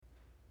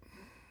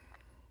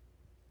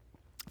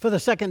For the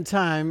second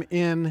time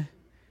in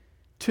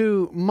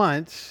 2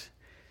 months,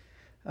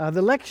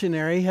 the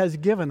lectionary has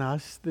given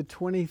us the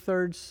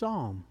 23rd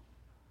Psalm.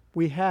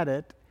 We had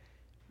it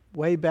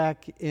way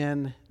back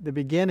in the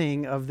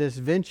beginning of this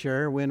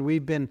venture when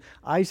we've been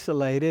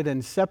isolated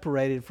and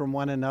separated from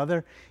one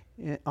another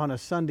on a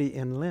Sunday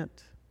in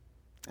Lent.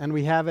 And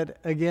we have it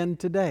again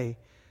today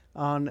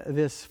on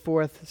this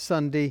fourth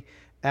Sunday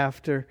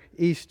after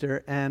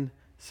Easter, and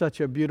such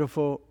a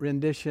beautiful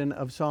rendition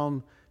of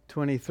Psalm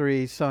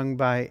 23 sung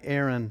by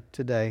Aaron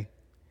today.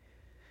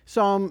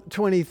 Psalm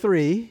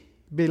 23,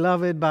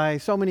 beloved by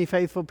so many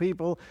faithful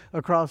people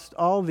across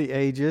all the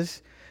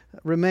ages,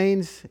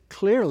 remains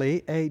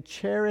clearly a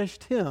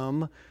cherished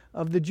hymn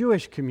of the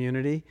Jewish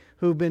community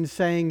who've been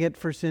saying it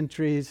for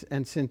centuries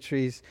and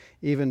centuries,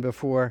 even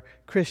before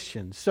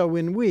Christians. So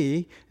when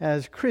we,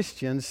 as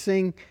Christians,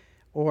 sing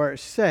or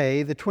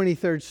say the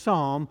 23rd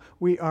Psalm,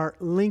 we are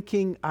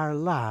linking our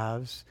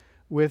lives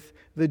with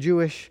the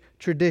Jewish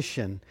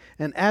tradition.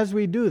 And as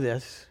we do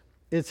this,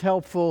 it's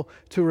helpful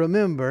to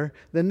remember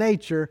the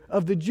nature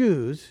of the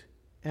Jews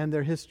and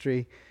their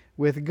history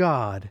with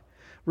God.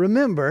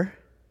 Remember,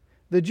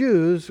 the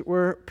Jews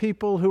were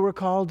people who were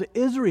called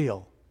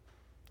Israel.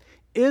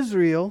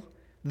 Israel,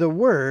 the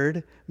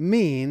word,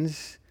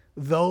 means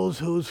those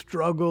who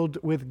struggled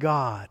with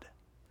God.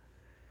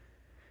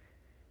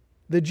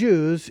 The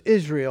Jews,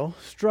 Israel,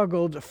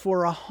 struggled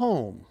for a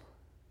home,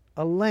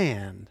 a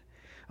land,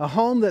 a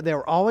home that they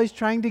were always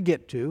trying to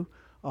get to,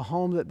 a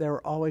home that they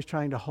were always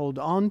trying to hold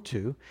on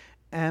to,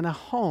 and a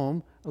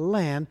home, a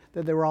land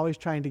that they were always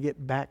trying to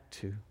get back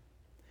to.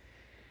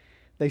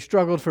 They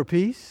struggled for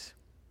peace.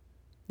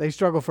 They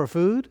struggled for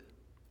food.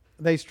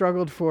 They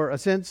struggled for a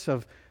sense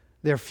of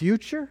their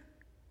future.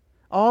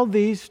 All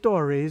these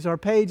stories are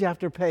page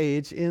after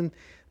page in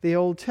the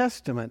Old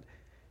Testament.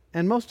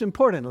 And most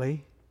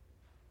importantly,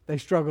 they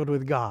struggled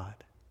with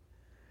God.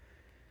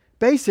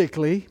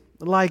 Basically,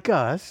 like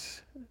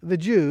us, the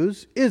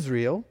Jews,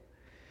 Israel,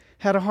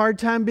 had a hard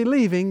time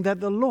believing that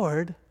the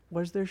Lord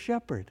was their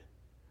shepherd.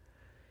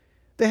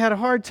 They had a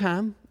hard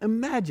time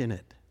imagining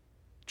it,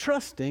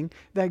 trusting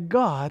that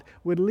God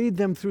would lead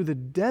them through the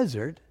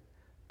desert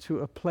to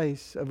a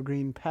place of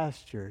green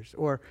pastures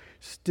or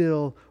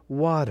still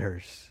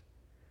waters.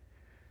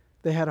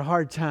 They had a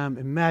hard time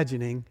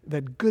imagining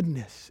that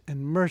goodness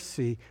and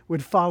mercy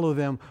would follow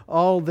them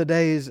all the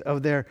days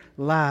of their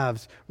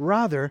lives.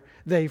 Rather,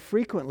 they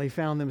frequently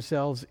found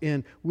themselves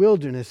in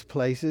wilderness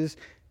places,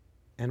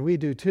 and we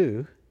do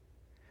too.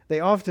 They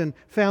often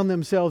found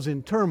themselves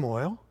in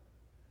turmoil,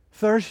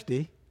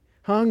 thirsty,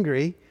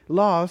 hungry,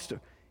 lost,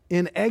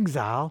 in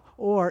exile,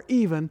 or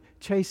even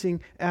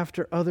chasing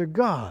after other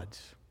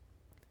gods.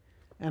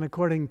 And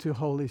according to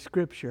Holy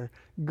Scripture,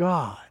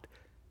 God,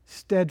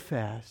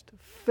 steadfast,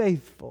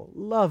 faithful,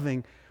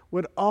 loving,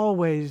 would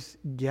always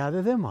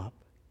gather them up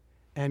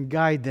and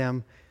guide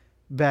them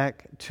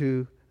back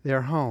to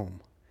their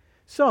home.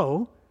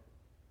 So,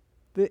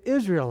 the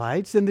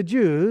Israelites and the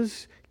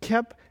Jews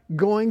kept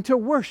going to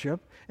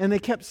worship, and they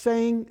kept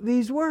saying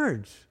these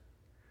words: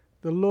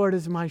 "The Lord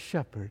is my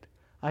shepherd,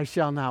 I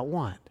shall not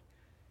want.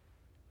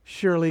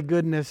 Surely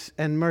goodness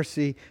and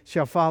mercy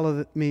shall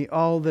follow me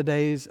all the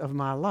days of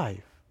my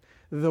life."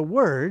 The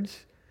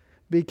words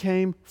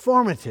became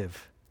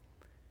formative.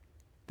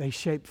 They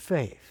shape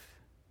faith.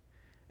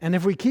 And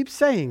if we keep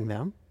saying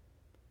them,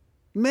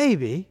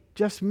 maybe,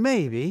 just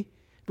maybe,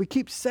 if we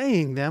keep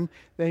saying them,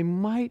 they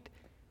might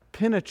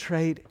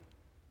penetrate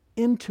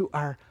into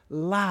our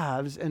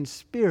lives and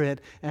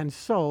spirit and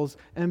souls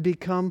and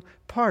become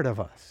part of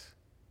us.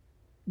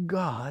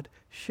 God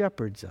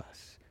shepherds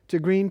us to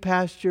green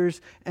pastures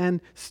and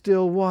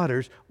still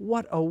waters.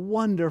 What a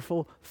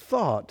wonderful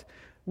thought.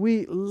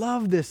 We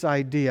love this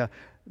idea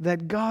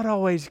that God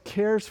always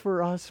cares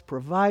for us,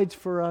 provides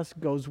for us,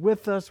 goes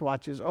with us,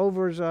 watches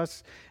over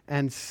us,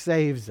 and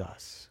saves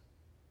us.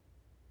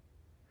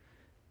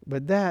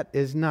 But that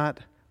is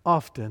not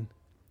often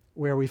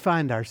where we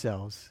find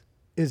ourselves,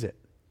 is it?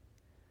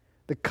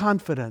 The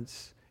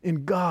confidence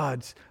in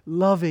God's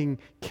loving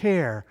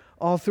care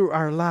all through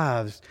our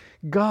lives,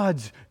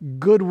 God's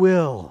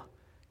goodwill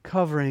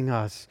covering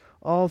us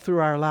all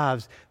through our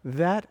lives,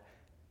 that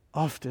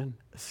often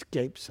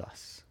escapes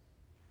us.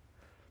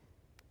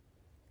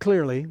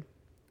 Clearly,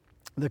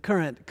 the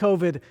current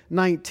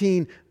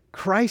COVID-19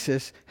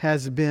 crisis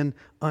has been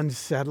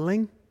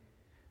unsettling.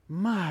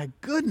 My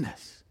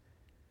goodness,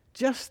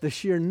 just the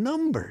sheer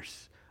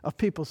numbers of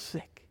people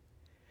sick,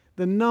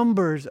 the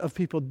numbers of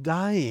people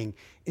dying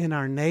in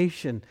our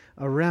nation,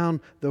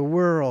 around the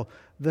world,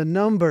 the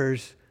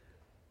numbers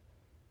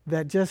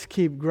that just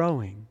keep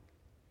growing,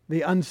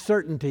 the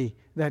uncertainty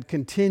that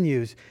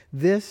continues,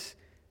 this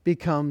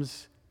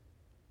becomes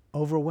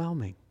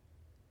overwhelming.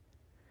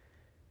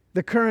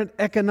 The current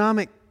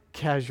economic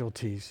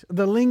casualties,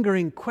 the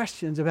lingering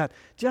questions about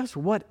just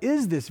what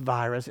is this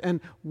virus and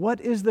what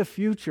is the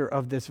future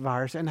of this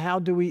virus and how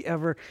do we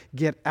ever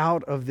get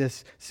out of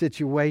this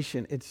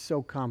situation. It's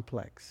so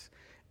complex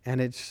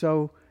and it's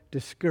so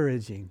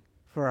discouraging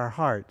for our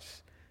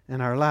hearts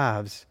and our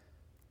lives.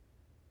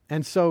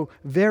 And so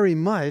very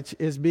much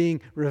is being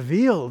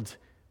revealed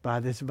by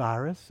this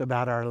virus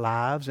about our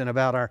lives and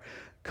about our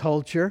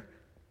culture,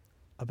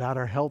 about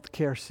our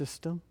healthcare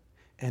system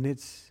and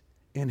its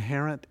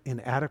inherent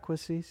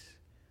inadequacies,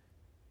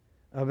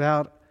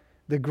 about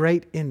the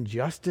great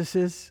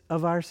injustices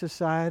of our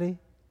society,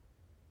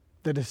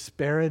 the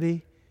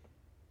disparity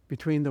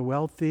between the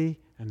wealthy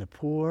and the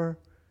poor,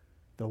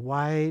 the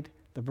white,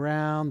 the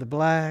brown, the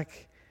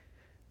black,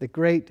 the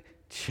great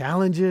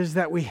challenges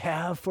that we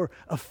have for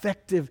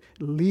effective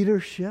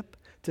leadership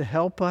to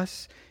help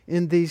us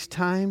in these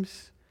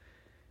times.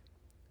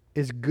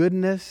 Is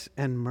goodness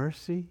and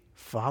mercy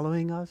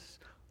following us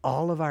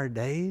all of our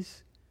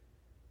days?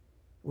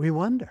 We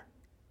wonder,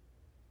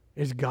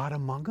 is God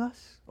among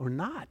us or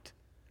not?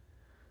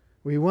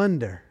 We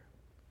wonder.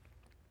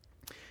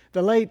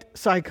 The late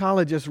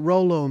psychologist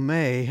Rollo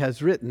May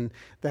has written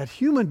that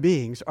human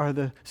beings are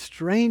the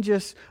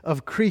strangest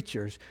of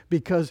creatures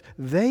because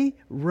they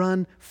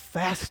run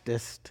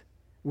fastest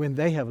when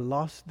they have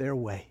lost their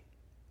way.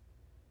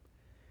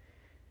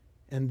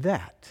 And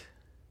that,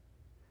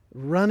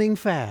 running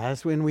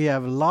fast when we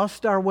have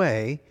lost our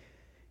way,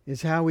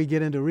 is how we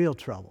get into real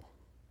trouble.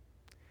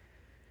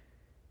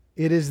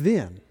 It is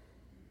then,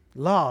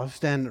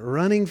 lost and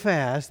running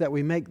fast, that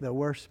we make the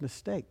worst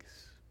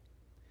mistakes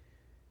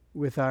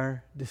with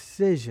our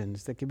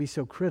decisions that can be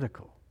so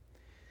critical,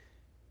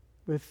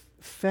 with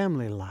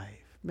family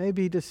life,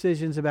 maybe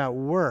decisions about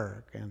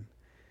work and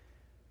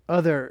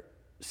other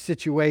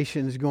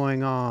situations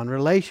going on,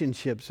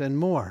 relationships and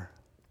more.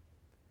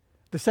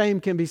 The same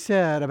can be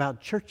said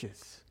about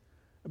churches,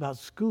 about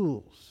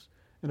schools,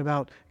 and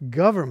about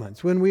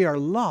governments. When we are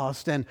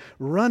lost and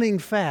running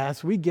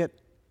fast, we get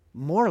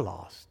more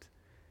lost.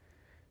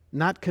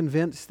 Not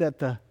convinced that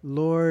the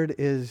Lord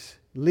is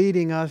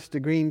leading us to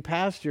green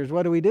pastures,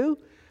 what do?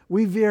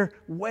 We veer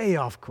way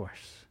off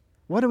course.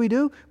 What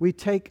do? We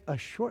take a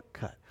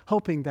shortcut,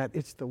 hoping that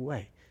it's the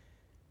way.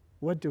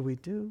 What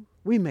do?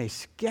 We may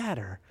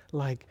scatter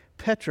like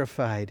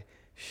petrified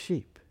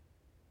sheep.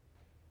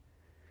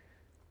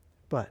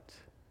 But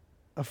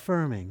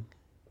affirming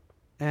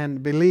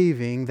and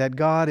believing that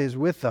God is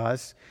with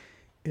us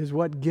is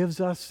what gives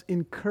us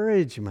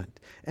encouragement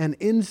and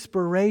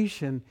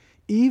inspiration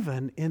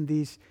even in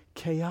these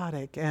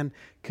chaotic and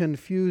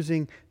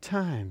confusing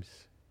times.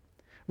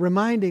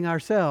 Reminding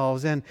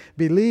ourselves and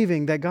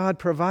believing that God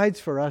provides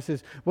for us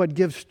is what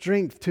gives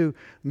strength to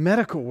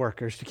medical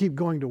workers to keep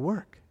going to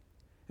work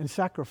and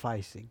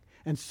sacrificing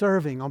and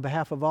serving on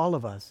behalf of all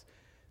of us.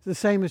 The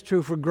same is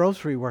true for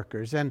grocery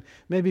workers and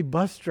maybe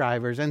bus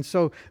drivers and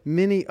so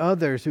many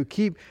others who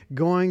keep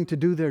going to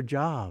do their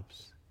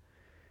jobs.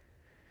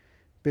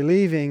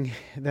 Believing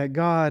that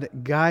God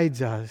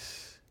guides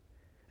us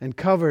and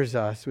covers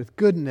us with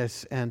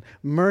goodness and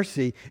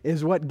mercy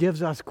is what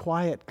gives us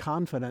quiet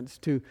confidence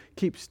to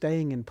keep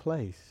staying in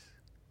place.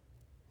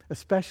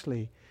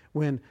 Especially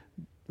when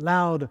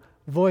loud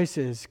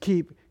voices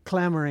keep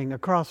clamoring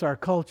across our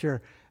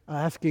culture,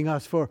 asking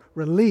us for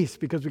release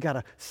because we got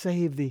to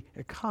save the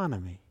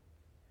economy.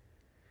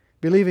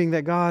 Believing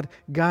that God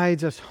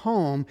guides us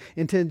home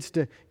intends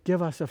to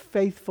give us a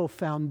faithful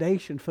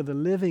foundation for the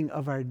living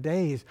of our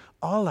days,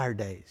 all our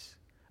days,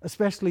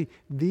 especially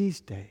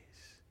these days.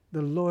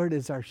 The Lord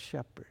is our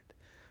shepherd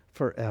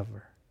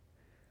forever.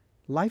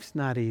 Life's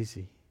not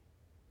easy.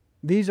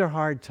 These are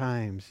hard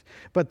times,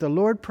 but the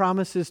Lord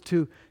promises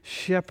to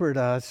shepherd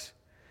us.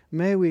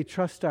 May we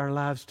trust our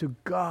lives to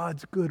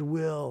God's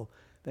goodwill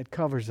that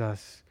covers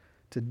us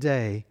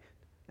today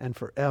and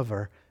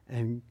forever,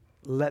 and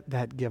let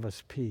that give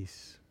us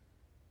peace.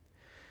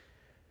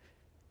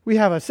 We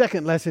have a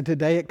second lesson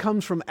today. It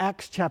comes from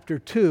Acts chapter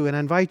 2, and I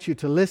invite you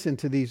to listen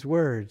to these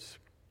words.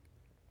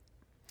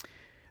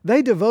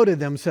 They devoted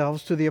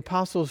themselves to the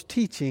apostles'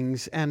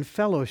 teachings and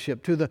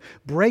fellowship, to the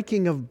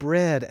breaking of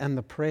bread and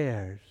the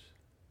prayers.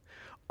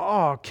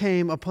 Awe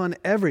came upon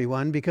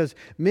everyone because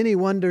many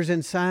wonders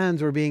and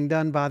signs were being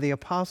done by the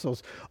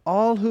apostles.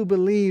 All who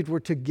believed were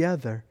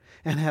together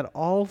and had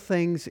all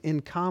things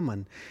in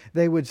common.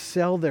 They would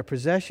sell their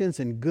possessions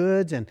and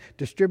goods and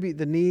distribute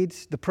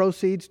the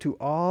proceeds to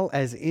all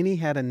as any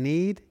had a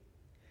need.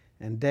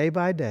 And day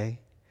by day,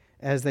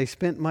 as they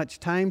spent much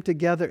time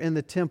together in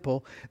the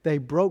temple, they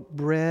broke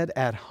bread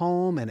at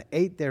home and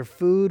ate their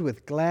food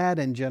with glad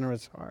and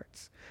generous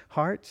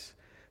hearts,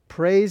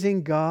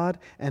 praising God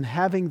and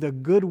having the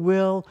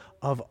goodwill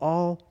of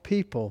all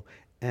people.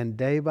 And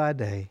day by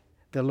day,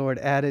 the Lord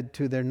added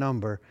to their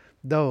number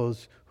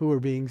those who were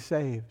being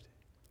saved.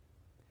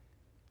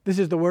 This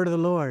is the word of the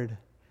Lord.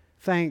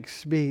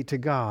 Thanks be to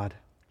God.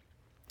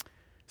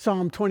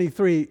 Psalm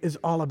 23 is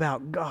all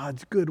about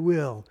God's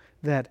goodwill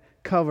that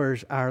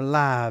covers our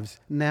lives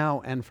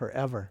now and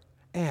forever.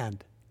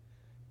 And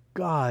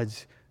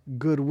God's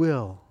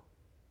goodwill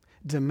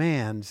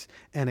demands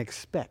and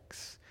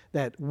expects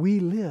that we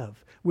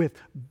live with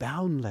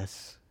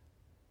boundless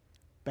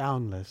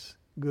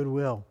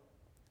goodwill.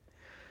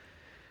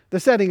 The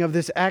setting of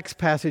this Acts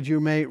passage, you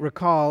may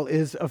recall,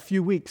 is a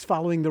few weeks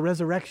following the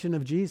resurrection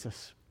of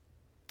Jesus.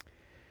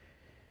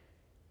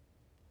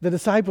 The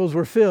disciples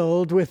were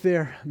filled with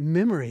their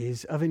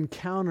memories of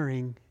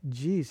encountering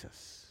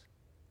Jesus,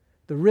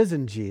 the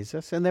risen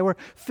Jesus, and they were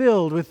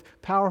filled with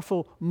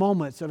powerful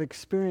moments of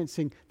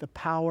experiencing the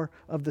power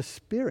of the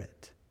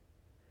Spirit.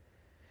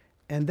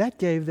 And that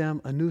gave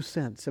them a new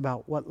sense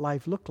about what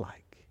life looked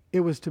like. It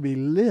was to be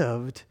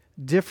lived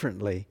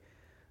differently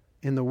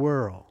in the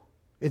world.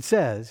 It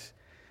says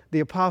the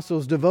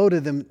apostles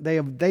devoted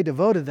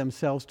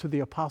themselves to the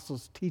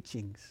apostles'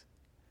 teachings.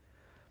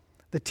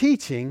 The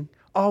teaching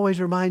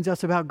always reminds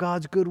us about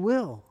God's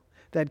goodwill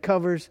that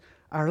covers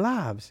our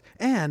lives.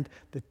 And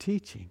the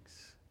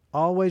teachings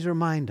always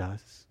remind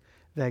us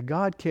that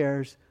God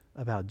cares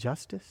about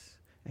justice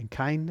and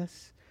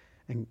kindness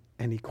and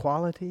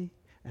equality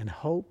and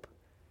hope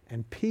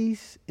and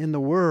peace in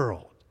the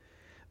world.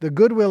 The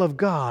goodwill of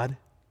God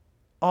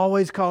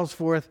always calls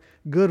forth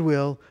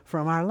goodwill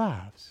from our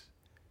lives.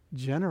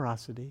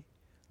 Generosity,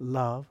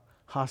 love,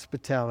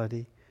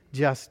 hospitality,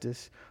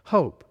 justice,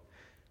 hope.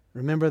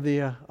 Remember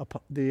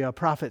the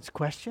prophet's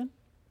question?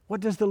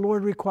 What does the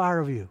Lord require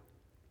of you?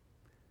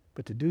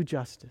 But to do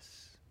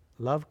justice,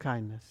 love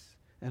kindness,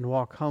 and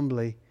walk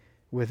humbly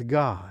with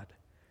God.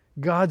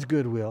 God's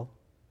goodwill,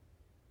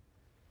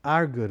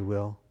 our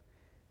goodwill,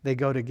 they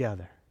go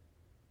together.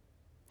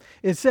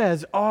 It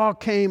says, awe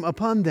came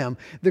upon them.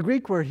 The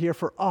Greek word here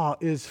for awe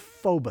is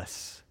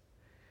phobos,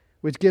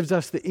 which gives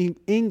us the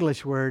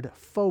English word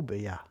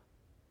phobia,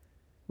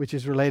 which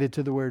is related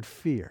to the word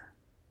fear.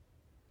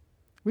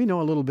 We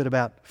know a little bit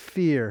about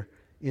fear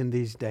in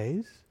these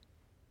days.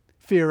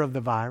 Fear of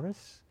the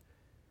virus,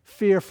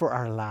 fear for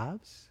our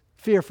lives,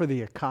 fear for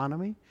the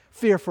economy,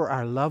 fear for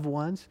our loved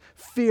ones,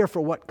 fear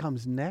for what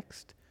comes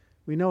next.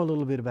 We know a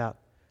little bit about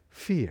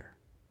fear.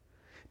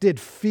 Did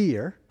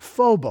fear,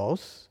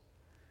 phobos,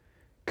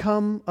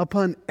 come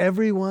upon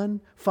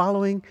everyone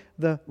following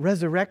the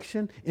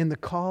resurrection in the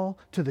call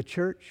to the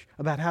church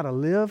about how to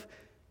live?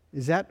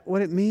 Is that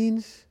what it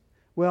means?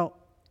 Well,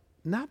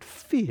 not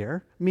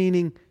fear,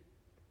 meaning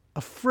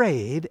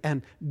afraid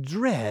and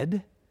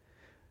dread,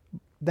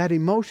 that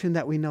emotion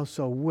that we know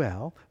so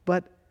well,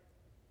 but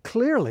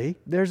clearly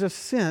there's a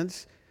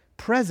sense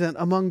present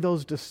among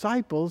those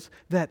disciples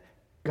that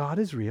God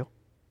is real,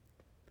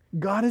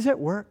 God is at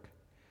work,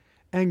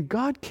 and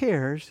God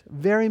cares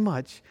very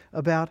much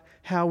about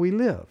how we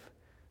live.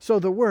 So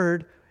the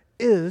word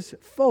is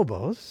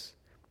phobos,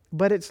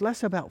 but it's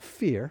less about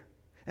fear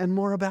and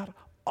more about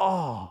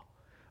awe.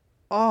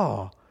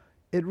 Awe.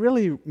 It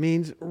really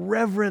means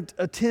reverent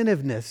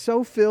attentiveness.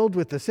 So filled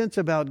with the sense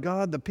about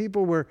God, the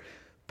people were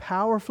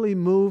powerfully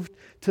moved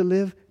to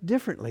live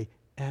differently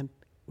and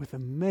with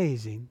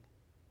amazing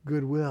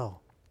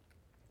goodwill.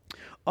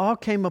 Awe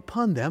came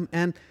upon them,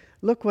 and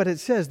look what it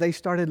says. They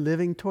started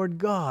living toward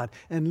God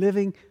and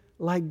living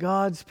like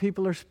God's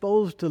people are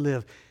supposed to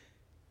live.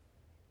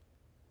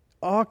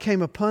 Awe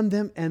came upon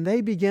them, and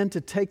they began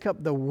to take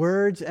up the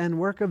words and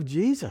work of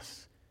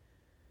Jesus,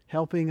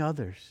 helping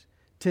others,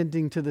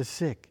 tending to the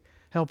sick,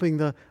 helping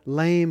the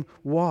lame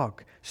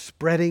walk,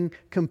 spreading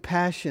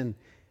compassion,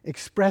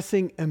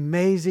 expressing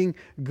amazing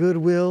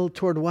goodwill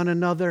toward one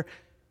another.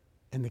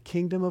 And the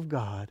kingdom of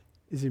God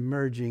is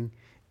emerging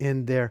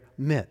in their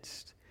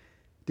midst.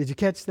 Did you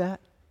catch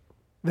that?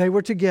 They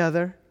were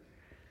together,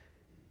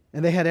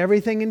 and they had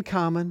everything in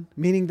common,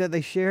 meaning that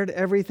they shared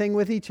everything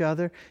with each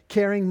other,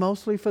 caring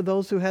mostly for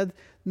those who had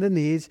the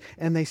needs,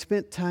 and they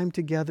spent time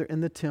together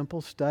in the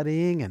temple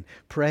studying and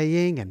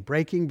praying and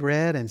breaking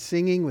bread and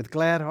singing with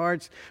glad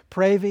hearts,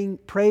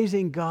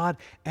 praising God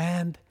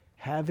and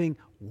having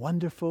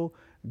wonderful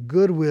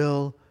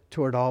goodwill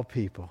toward all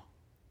people.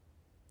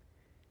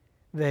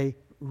 They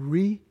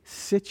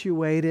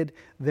resituated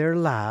their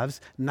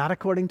lives, not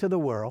according to the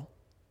world,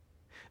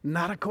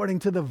 not according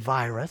to the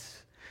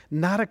virus,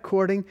 not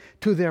according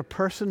to their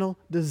personal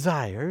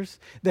desires.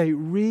 They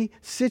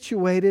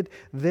resituated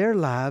their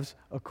lives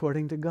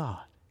according to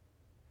God.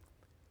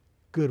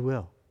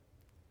 Goodwill.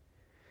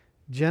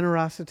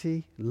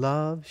 Generosity,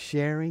 love,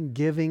 sharing,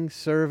 giving,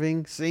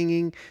 serving,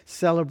 singing,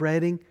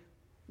 celebrating.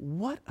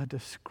 What a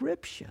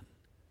description.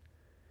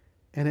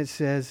 And it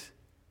says,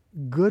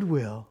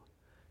 goodwill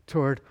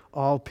toward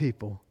all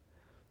people.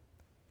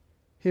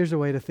 Here's a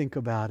way to think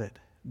about it.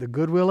 The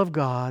goodwill of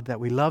God that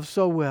we love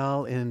so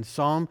well in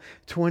Psalm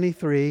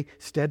 23,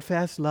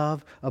 steadfast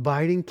love,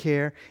 abiding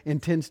care,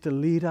 intends to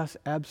lead us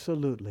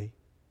absolutely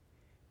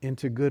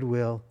into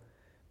goodwill,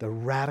 the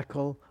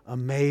radical,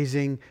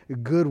 amazing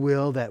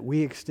goodwill that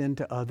we extend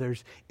to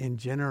others in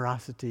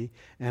generosity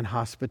and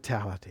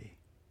hospitality.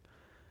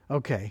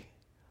 Okay,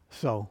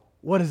 so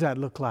what does that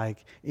look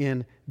like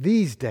in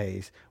these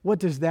days? What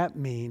does that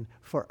mean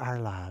for our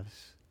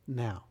lives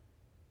now?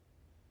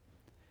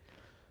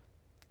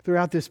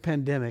 Throughout this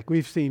pandemic,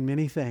 we've seen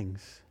many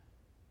things.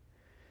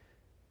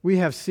 We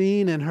have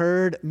seen and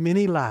heard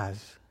many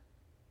lies.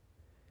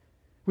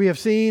 We have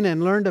seen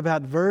and learned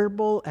about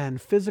verbal and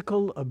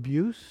physical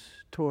abuse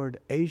toward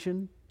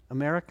Asian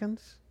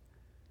Americans.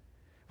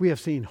 We have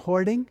seen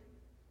hoarding,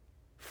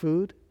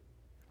 food,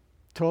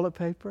 toilet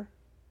paper,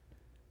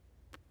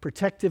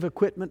 protective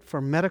equipment for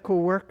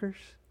medical workers.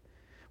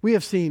 We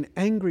have seen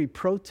angry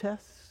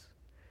protests.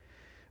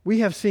 We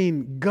have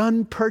seen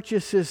gun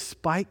purchases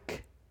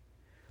spike.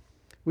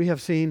 We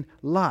have seen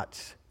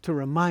lots to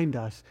remind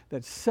us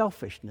that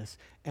selfishness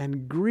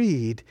and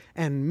greed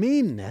and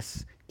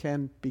meanness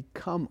can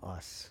become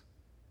us.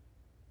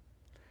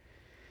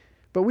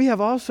 But we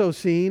have also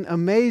seen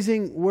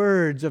amazing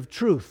words of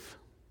truth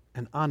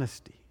and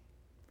honesty.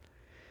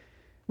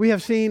 We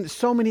have seen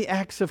so many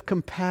acts of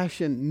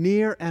compassion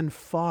near and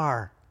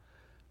far.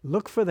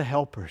 Look for the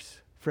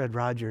helpers, Fred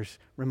Rogers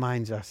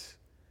reminds us.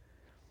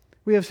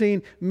 We have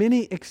seen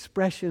many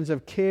expressions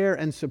of care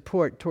and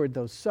support toward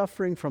those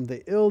suffering from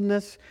the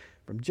illness,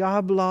 from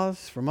job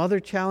loss, from other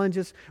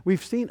challenges.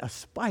 We've seen a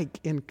spike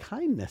in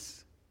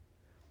kindness.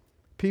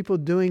 People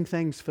doing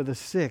things for the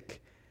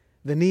sick,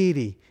 the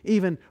needy,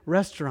 even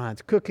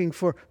restaurants cooking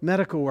for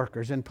medical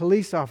workers and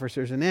police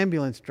officers and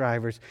ambulance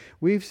drivers.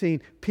 We've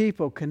seen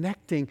people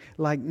connecting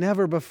like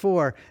never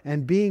before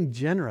and being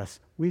generous.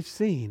 We've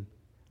seen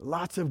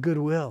lots of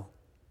goodwill.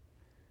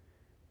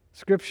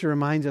 Scripture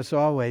reminds us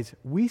always,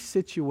 we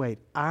situate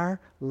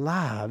our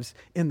lives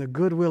in the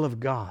goodwill of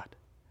God.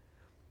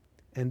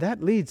 And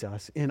that leads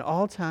us in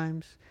all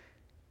times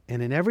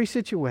and in every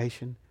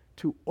situation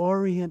to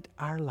orient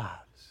our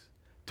lives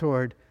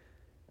toward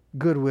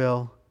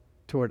goodwill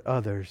toward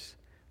others.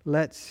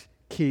 Let's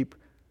keep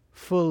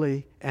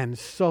fully and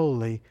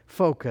solely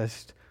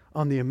focused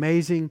on the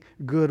amazing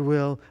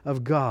goodwill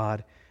of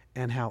God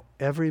and how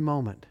every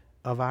moment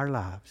of our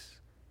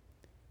lives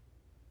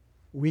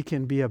we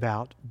can be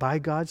about, by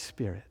God's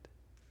Spirit,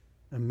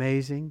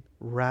 amazing,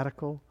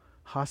 radical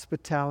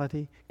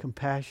hospitality,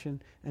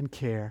 compassion, and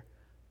care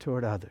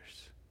toward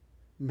others.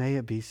 May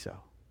it be so.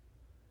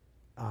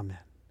 Amen.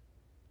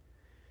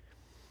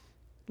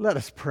 Let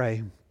us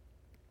pray.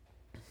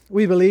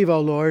 We believe, O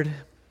Lord,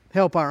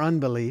 help our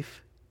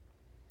unbelief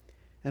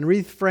and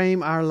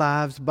reframe our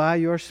lives by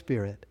your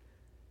Spirit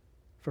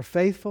for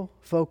faithful,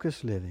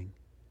 focused living,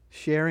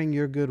 sharing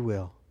your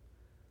goodwill,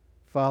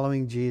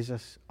 following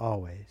Jesus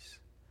always.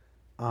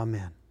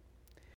 Amen.